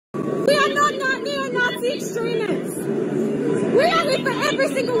the extremists. We are here for every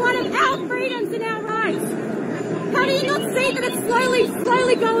single one of our freedoms and our rights. How do you not see that it's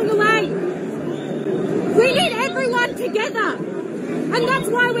slowly going away? We need everyone together. And that's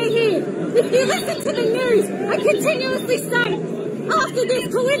why we're here. If you listen to the news and continuously say, after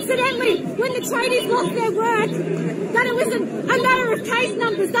this, coincidentally, when the tradies lost their work, that it was a matter of case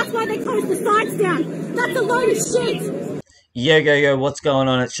numbers, that's why they closed the sites down. That's a load of shit. Yo, what's going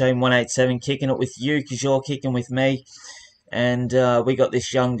on? It's Shane187, kicking it with you because you're kicking with me. And we got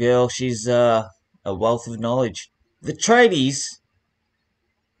this young girl. She's a wealth of knowledge. The tradies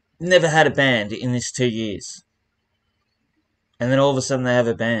never had a band in this 2 years. And then all of a sudden they have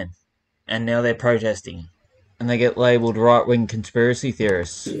a ban. And now they're protesting. And they get labelled right-wing conspiracy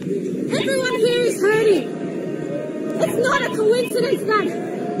theorists. Everyone here is hurting. It's not a coincidence that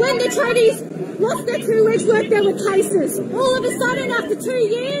when the tradies lost their 2 weeks work there were cases. All of a sudden after 2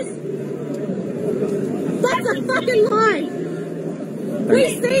 years, that's a fucking lie. We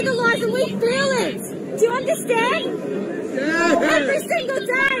see the lies and we feel it. Do you understand? Every single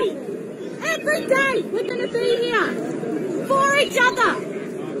day, every day, we're going to be here for each other,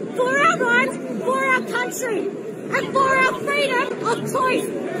 for our rights, for our country, and for our freedom of choice.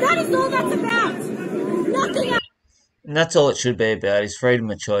 That is all that's about. Nothing else. And that's all it should be about, is freedom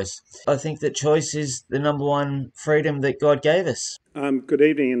of choice. I think that choice is the #1 freedom that God gave us. Good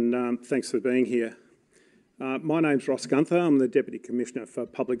evening and thanks for being here. My name's Ross Gunther. I'm the Deputy Commissioner for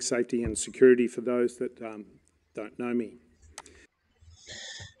Public Safety and Security for those that don't know me.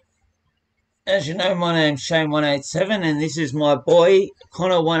 As you know, my name's Shane187 and this is my boy,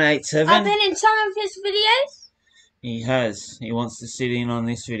 Connor187. I've been in some of his videos. He has. He wants to sit in on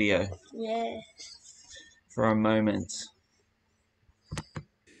this video. Yeah. For a moment.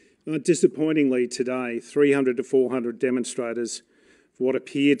 Disappointingly today, 300 to 400 demonstrators for what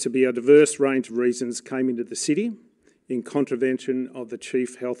appeared to be a diverse range of reasons came into the city in contravention of the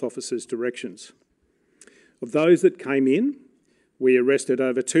Chief Health Officer's directions. Of those that came in, we arrested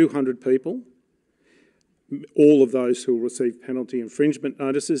over 200 people, all of those who will receive penalty infringement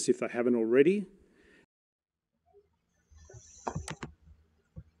notices if they haven't already.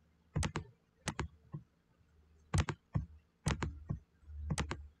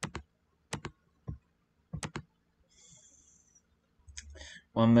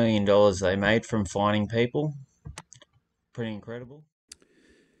 $1 million they made from fining people. Pretty incredible.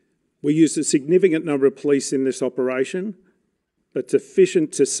 We used a significant number of police in this operation, but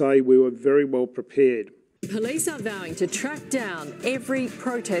sufficient to say we were very well prepared. Police are vowing to track down every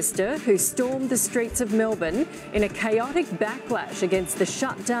protester who stormed the streets of Melbourne in a chaotic backlash against the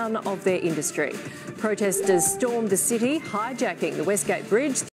shutdown of their industry. Protesters stormed the city, hijacking the Westgate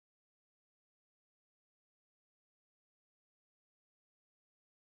Bridge.